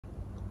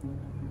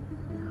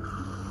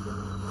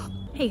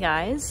Hey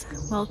guys,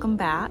 welcome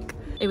back.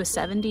 It was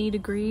 70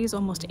 degrees,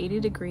 almost 80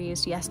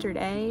 degrees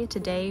yesterday.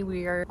 Today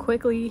we are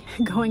quickly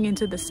going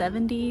into the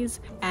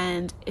 70s,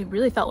 and it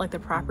really felt like the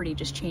property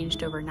just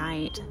changed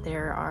overnight.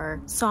 There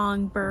are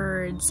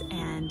songbirds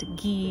and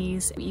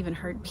geese. We even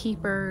heard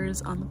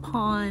peepers on the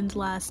pond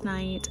last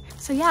night.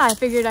 So yeah, I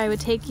figured I would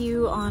take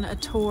you on a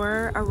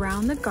tour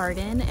around the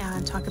garden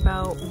and talk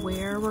about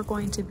where we're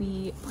going to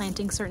be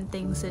planting certain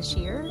things this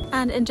year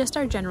and just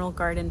our general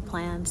garden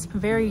plans.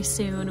 Very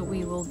soon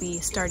we will be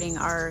starting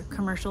our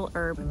commercial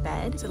herb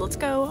bed. So let's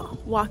go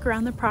walk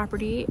around the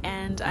property,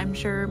 and I'm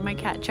sure my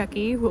cat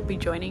Chuckie will be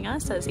joining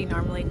us as he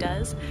normally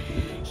does.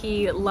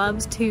 He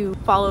loves to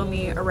follow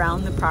me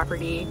around the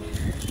property.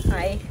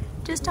 Hi,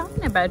 just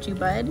talking about you,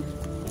 bud.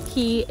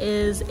 He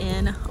is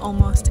in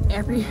almost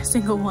every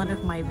single one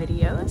of my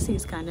videos.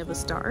 He's kind of a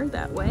star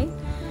that way.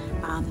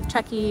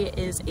 Chuckie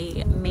is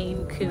a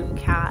Maine Coon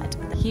cat.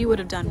 He would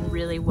have done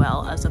really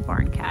well as a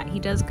barn cat. He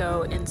does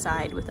go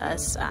inside with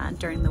us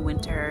during the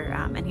winter,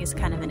 and he's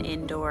kind of an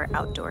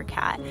indoor-outdoor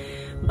cat,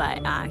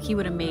 but he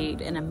would have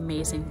made an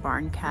amazing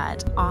barn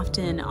cat.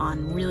 Often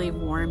on really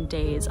warm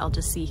days, I'll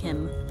just see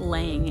him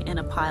laying in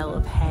a pile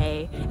of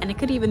hay, and it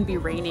could even be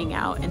raining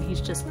out, and he's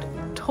just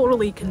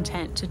totally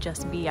content to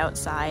just be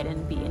outside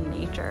and be in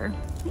nature.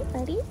 Hey,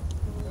 buddy.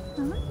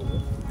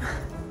 Hi.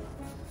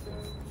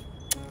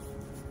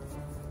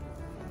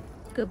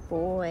 Good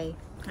boy.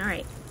 All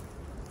right,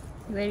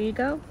 you ready to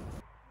go?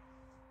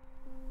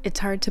 It's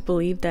hard to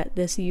believe that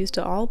this used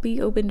to all be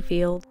open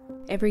field.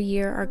 Every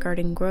year our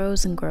garden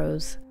grows and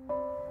grows.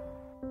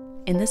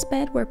 In this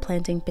bed we're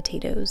planting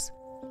potatoes.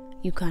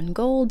 Yukon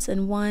Golds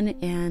in one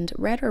and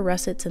red or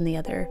russets in the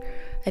other.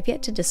 I've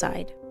yet to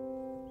decide.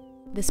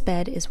 This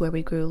bed is where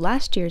we grew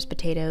last year's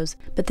potatoes,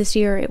 but this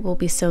year it will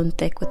be sown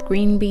thick with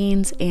green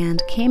beans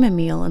and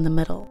chamomile in the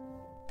middle.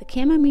 The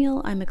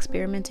chamomile I'm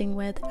experimenting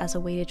with as a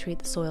way to treat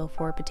the soil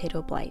for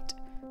potato blight.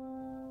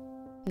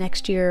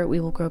 Next year we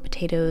will grow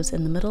potatoes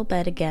in the middle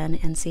bed again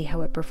and see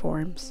how it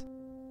performs.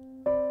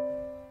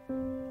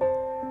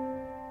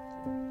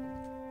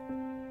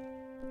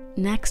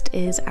 Next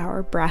is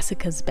our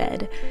Brassicas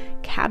bed.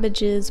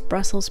 Cabbages,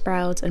 Brussels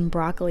sprouts, and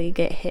broccoli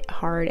get hit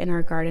hard in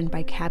our garden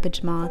by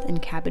cabbage moth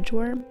and cabbage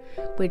worm,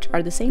 which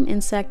are the same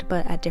insect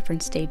but at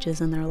different stages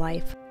in their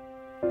life.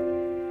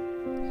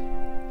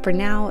 For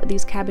now,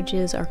 these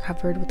cabbages are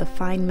covered with a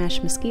fine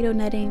mesh mosquito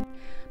netting,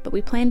 but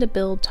we plan to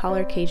build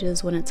taller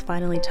cages when it's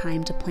finally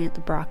time to plant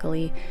the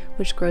broccoli,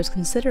 which grows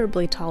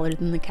considerably taller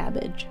than the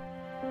cabbage.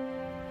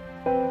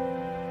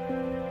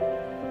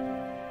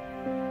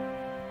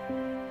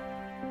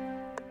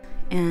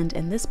 And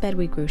in this bed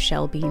we grew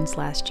shell beans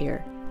last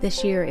year.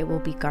 This year it will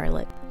be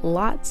garlic.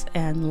 Lots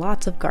and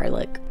lots of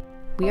garlic.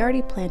 We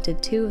already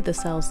planted 2 of the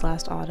cells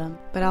last autumn,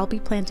 but I'll be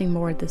planting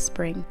more this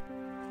spring.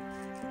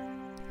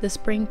 The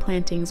spring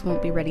plantings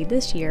won't be ready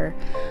this year,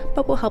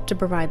 but will help to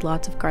provide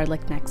lots of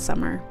garlic next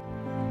summer.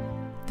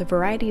 The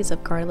varieties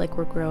of garlic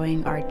we're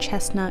growing are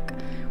chestnut,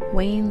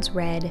 Wayne's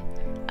red,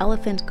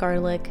 elephant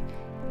garlic,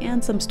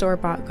 and some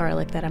store-bought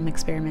garlic that I'm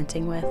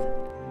experimenting with.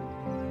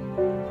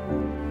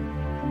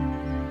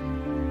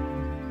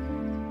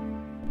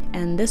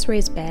 And this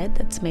raised bed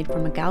that's made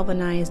from a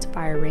galvanized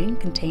fire ring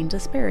contains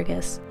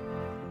asparagus.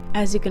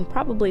 As you can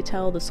probably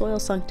tell, the soil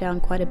sunk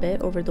down quite a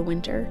bit over the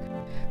winter,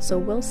 so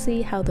we'll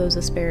see how those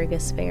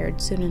asparagus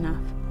fared soon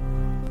enough.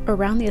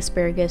 Around the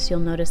asparagus, you'll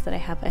notice that I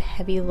have a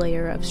heavy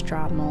layer of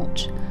straw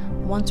mulch.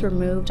 Once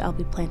removed, I'll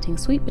be planting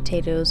sweet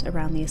potatoes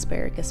around the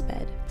asparagus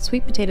bed.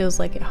 Sweet potatoes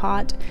like it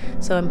hot,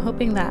 so I'm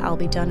hoping that I'll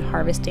be done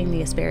harvesting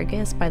the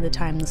asparagus by the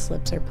time the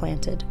slips are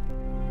planted.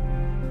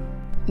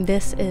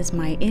 This is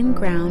my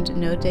in-ground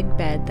no-dig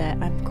bed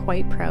that I'm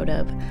quite proud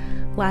of.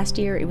 Last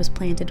year it was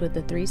planted with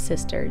the 3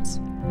 sisters.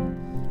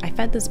 I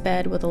fed this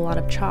bed with a lot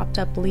of chopped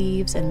up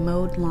leaves and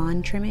mowed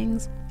lawn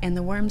trimmings, and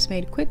the worms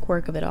made quick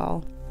work of it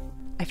all.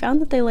 I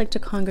found that they like to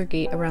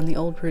congregate around the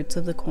old roots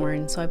of the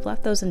corn, so I've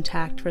left those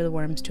intact for the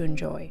worms to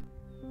enjoy.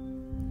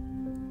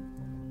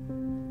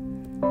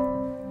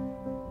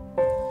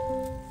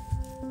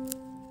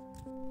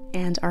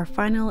 And our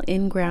final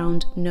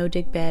in-ground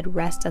no-dig bed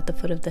rests at the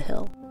foot of the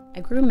hill.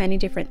 I grew many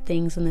different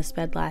things in this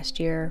bed last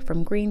year,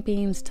 from green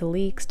beans to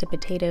leeks to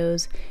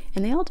potatoes,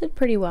 and they all did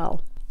pretty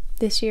well.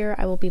 This year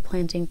I will be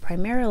planting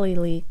primarily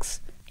leeks,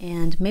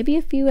 and maybe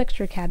a few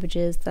extra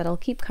cabbages that I'll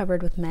keep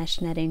covered with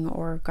mesh netting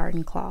or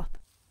garden cloth.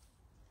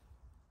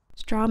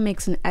 Straw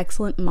makes an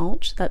excellent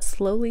mulch that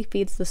slowly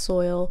feeds the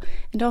soil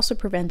and also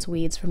prevents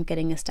weeds from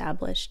getting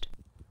established.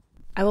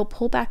 I will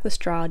pull back the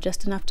straw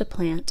just enough to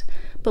plant,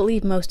 but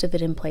leave most of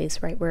it in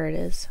place right where it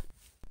is.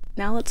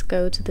 Now let's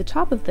go to the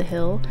top of the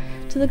hill,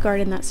 to the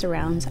garden that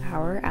surrounds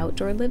our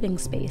outdoor living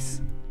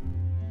space.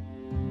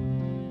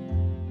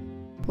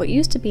 What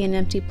used to be an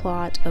empty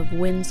plot of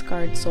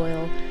wind-scarred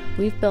soil,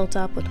 we've built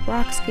up with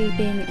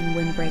rockscaping and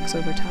windbreaks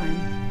over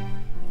time.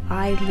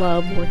 I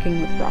love working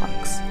with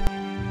rocks.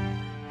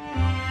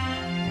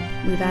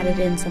 We've added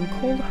in some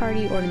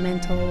cold-hardy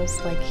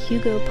ornamentals like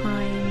Hugo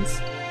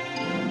pines,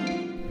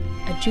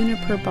 a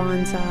juniper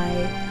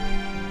bonsai,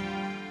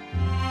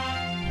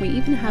 We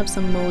even have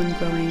some mullein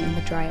growing in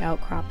the dry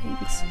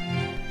outcroppings.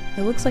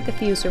 It looks like a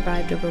few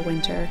survived over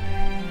winter,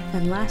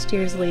 and last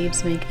year's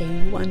leaves make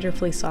a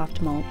wonderfully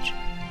soft mulch.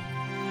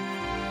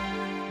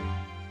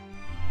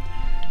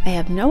 I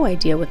have no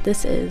idea what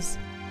this is,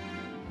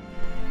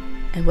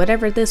 and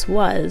whatever this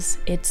was,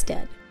 it's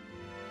dead.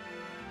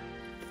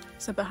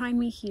 So behind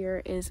me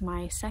here is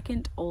my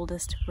second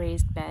oldest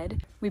raised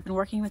bed. We've been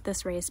working with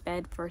this raised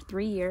bed for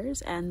 3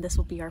 years, and this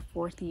will be our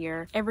 4th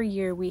year. Every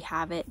year we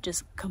have it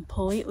just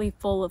completely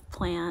full of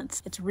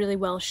plants. It's really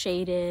well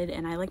shaded,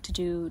 and I like to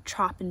do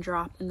chop and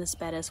drop in this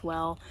bed as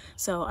well.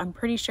 So I'm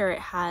pretty sure it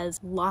has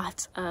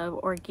lots of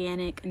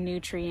organic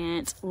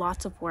nutrients,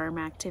 lots of worm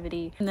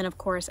activity. And then of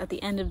course at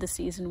the end of the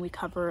season we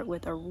cover it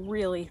with a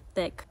really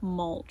thick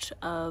mulch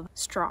of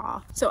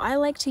straw. So I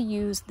like to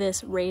use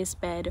this raised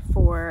bed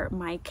for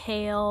my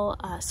kale,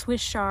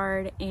 Swiss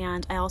chard,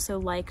 and I also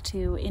like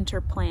to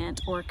interplant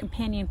or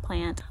companion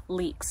plant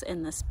leeks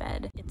in this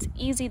bed. It's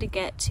easy to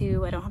get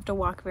to, I don't have to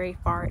walk very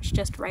far, it's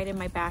just right in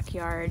my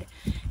backyard.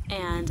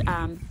 And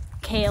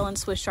kale and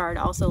Swiss chard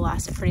also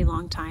last a pretty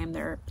long time.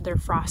 They're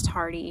frost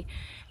hardy.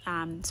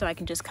 So I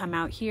can just come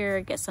out here,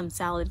 get some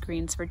salad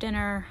greens for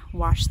dinner,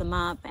 wash them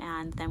up,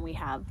 and then we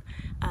have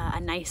a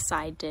nice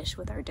side dish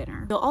with our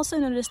dinner. You'll also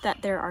notice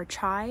that there are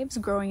chives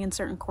growing in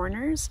certain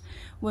corners.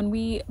 When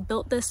we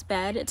built this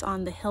bed, it's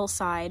on the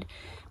hillside.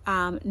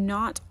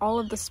 Not all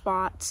of the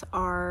spots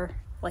are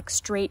like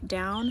straight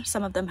down.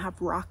 Some of them have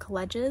rock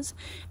ledges,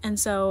 and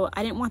so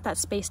I didn't want that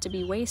space to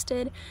be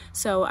wasted,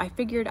 so I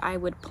figured I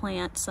would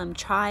plant some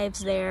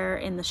chives there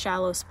in the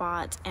shallow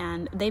spots,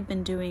 and they've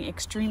been doing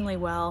extremely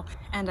well,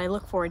 and I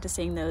look forward to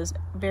seeing those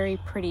very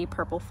pretty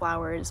purple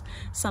flowers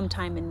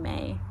sometime in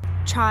May.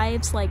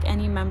 Chives, like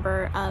any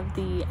member of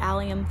the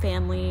allium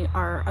family,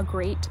 are a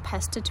great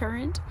pest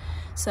deterrent,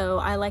 so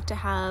I like to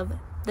have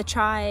the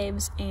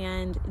chives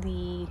and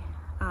the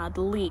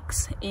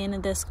leeks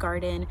in this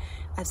garden,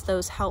 as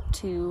those help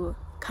to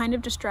kind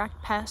of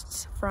distract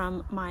pests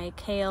from my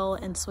kale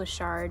and Swiss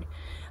chard,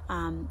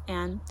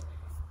 and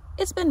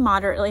it's been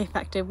moderately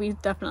effective. We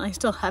definitely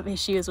still have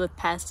issues with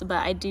pests, but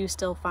I do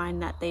still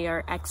find that they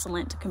are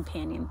excellent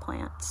companion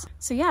plants.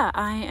 So yeah,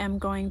 I am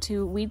going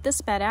to weed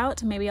this bed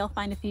out. Maybe I'll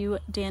find a few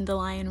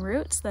dandelion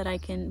roots that I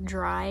can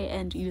dry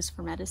and use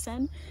for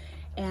medicine,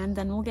 and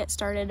then we'll get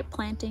started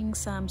planting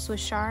some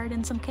Swiss chard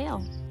and some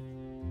kale.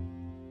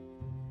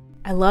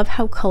 I love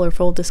how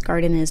colorful this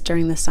garden is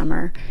during the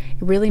summer.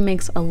 It really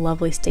makes a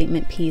lovely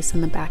statement piece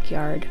in the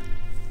backyard.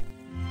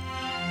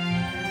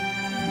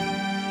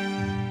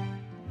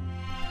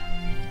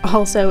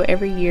 Also,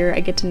 every year I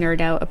get to nerd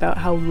out about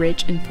how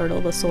rich and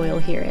fertile the soil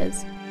here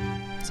is.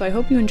 So I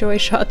hope you enjoy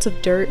shots of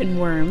dirt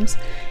and worms.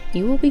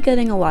 You will be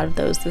getting a lot of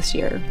those this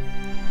year.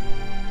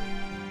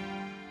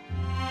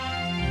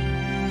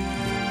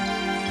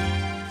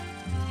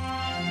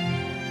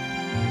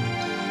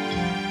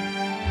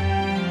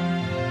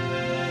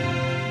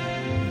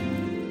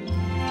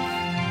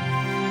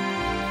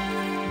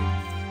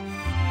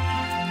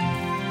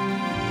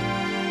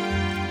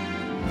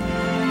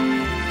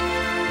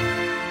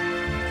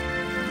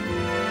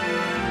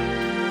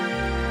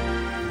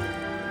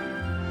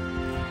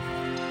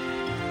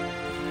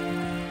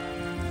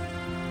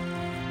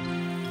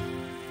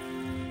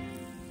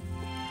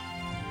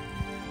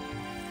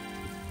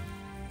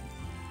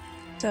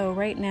 So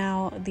right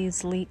now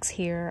these leeks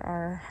here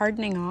are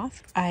hardening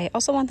off. I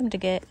also want them to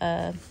get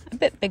a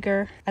bit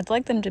bigger. I'd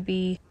like them to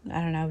be, I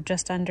don't know,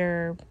 just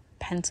under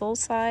pencil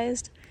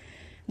sized,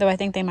 though I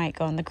think they might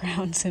go in the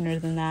ground sooner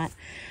than that.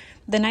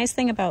 The nice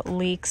thing about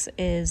leeks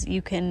is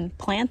you can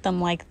plant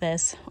them like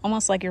this,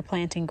 almost like you're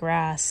planting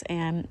grass,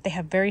 and they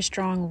have very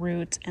strong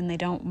roots and they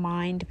don't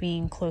mind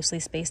being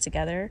closely spaced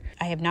together.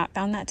 I have not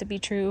found that to be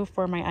true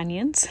for my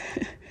onions,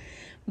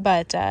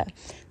 but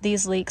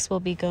these leeks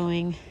will be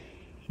going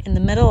in the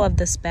middle of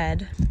this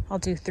bed. I'll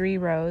do 3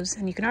 rows,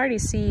 and you can already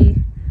see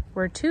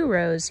where 2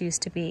 rows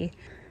used to be.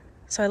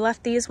 So I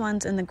left these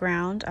ones in the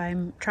ground.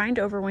 I'm trying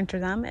to overwinter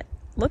them. It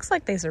looks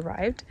like they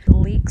survived.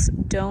 Leeks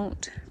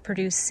don't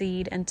produce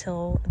seed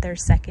until their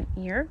 2nd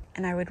year,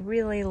 and I would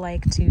really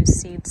like to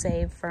seed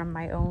save from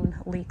my own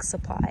leek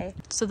supply.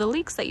 So the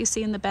leeks that you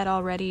see in the bed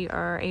already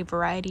are a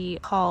variety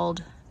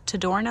called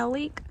Tadorna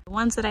leek. The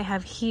ones that I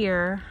have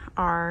here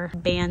are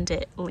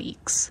bandit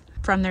leeks.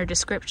 From their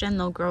description,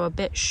 they'll grow a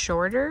bit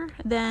shorter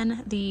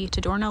than the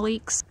Tadorna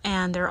leeks,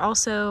 and they're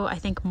also, I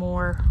think,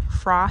 more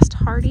frost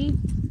hardy,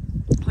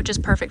 which is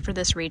perfect for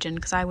this region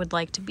because I would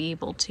like to be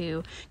able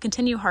to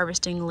continue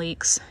harvesting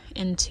leeks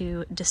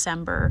into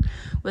December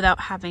without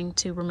having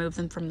to remove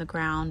them from the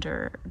ground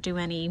or do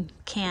any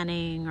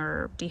canning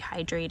or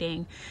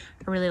dehydrating.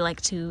 I really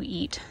like to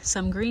eat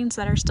some greens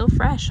that are still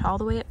fresh all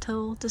the way up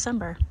till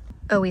December.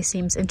 Owie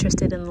seems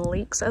interested in the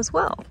leeks as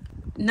well.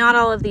 Not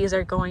all of these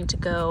are going to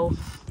go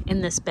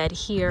in this bed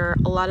here.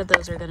 A lot of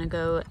those are going to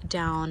go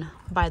down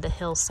by the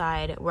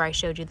hillside where I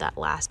showed you that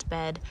last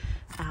bed.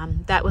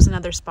 That was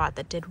another spot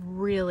that did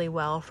really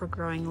well for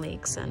growing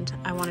leeks, and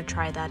I want to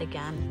try that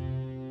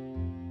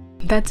again.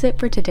 That's it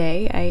for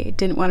today. I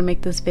didn't want to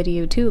make this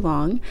video too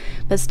long,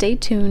 but stay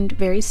tuned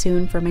very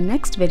soon for my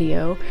next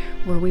video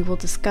where we will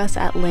discuss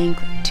at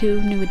length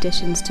 2 new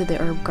additions to the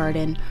herb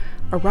garden,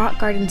 a rock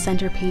garden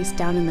centerpiece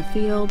down in the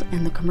field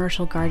and the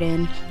commercial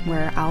garden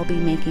where I'll be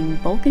making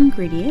bulk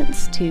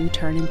ingredients to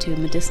turn into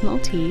medicinal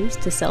teas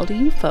to sell to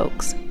you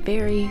folks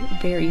very,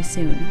 very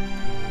soon.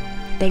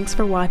 Thanks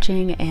for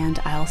watching, and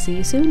I'll see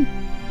you soon.